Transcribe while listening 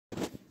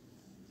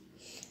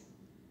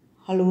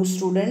Hello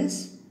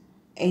students,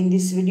 in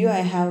this video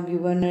I have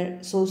given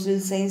a social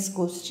science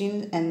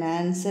question and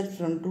answer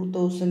from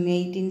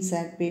 2018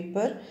 SAT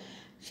paper.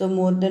 So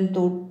more than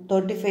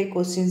 35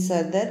 questions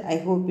are there. I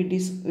hope it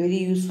is very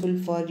useful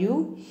for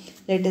you.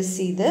 Let us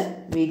see the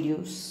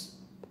videos.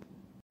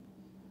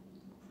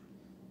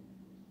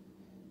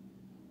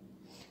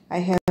 I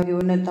have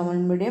given a Tamil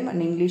medium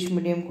and English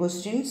medium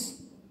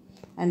questions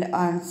and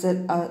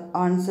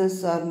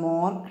answers are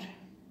marked.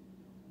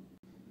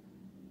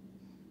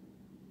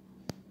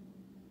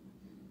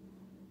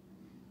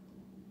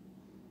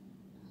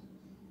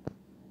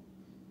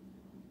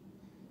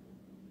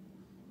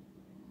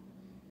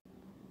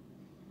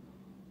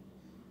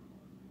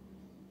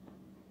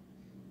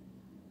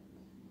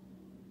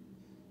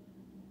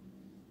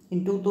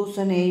 In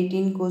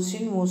 2018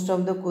 question, most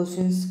of the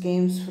questions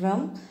came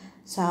from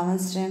 7th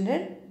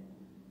standard.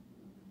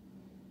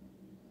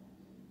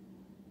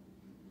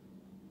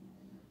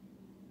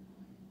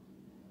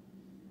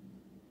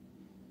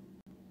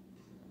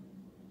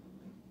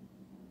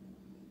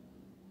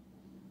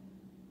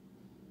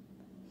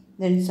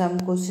 Then some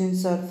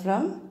questions are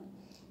from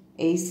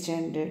 8th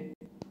standard.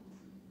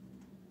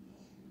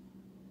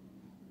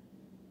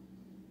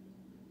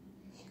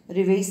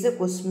 Revise the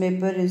question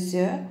paper is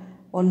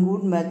one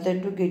good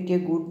method to get a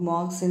good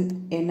marks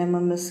in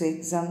Nmms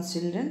exams,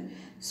 children.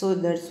 So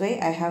that's why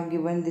I have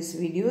given these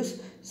videos.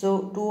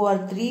 So 2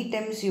 or 3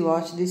 times you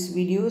watch these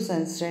videos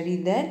and study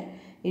that.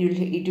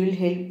 It will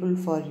helpful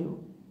for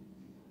you.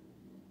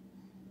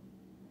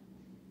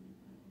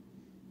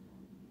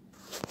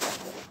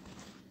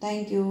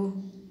 Thank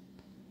you.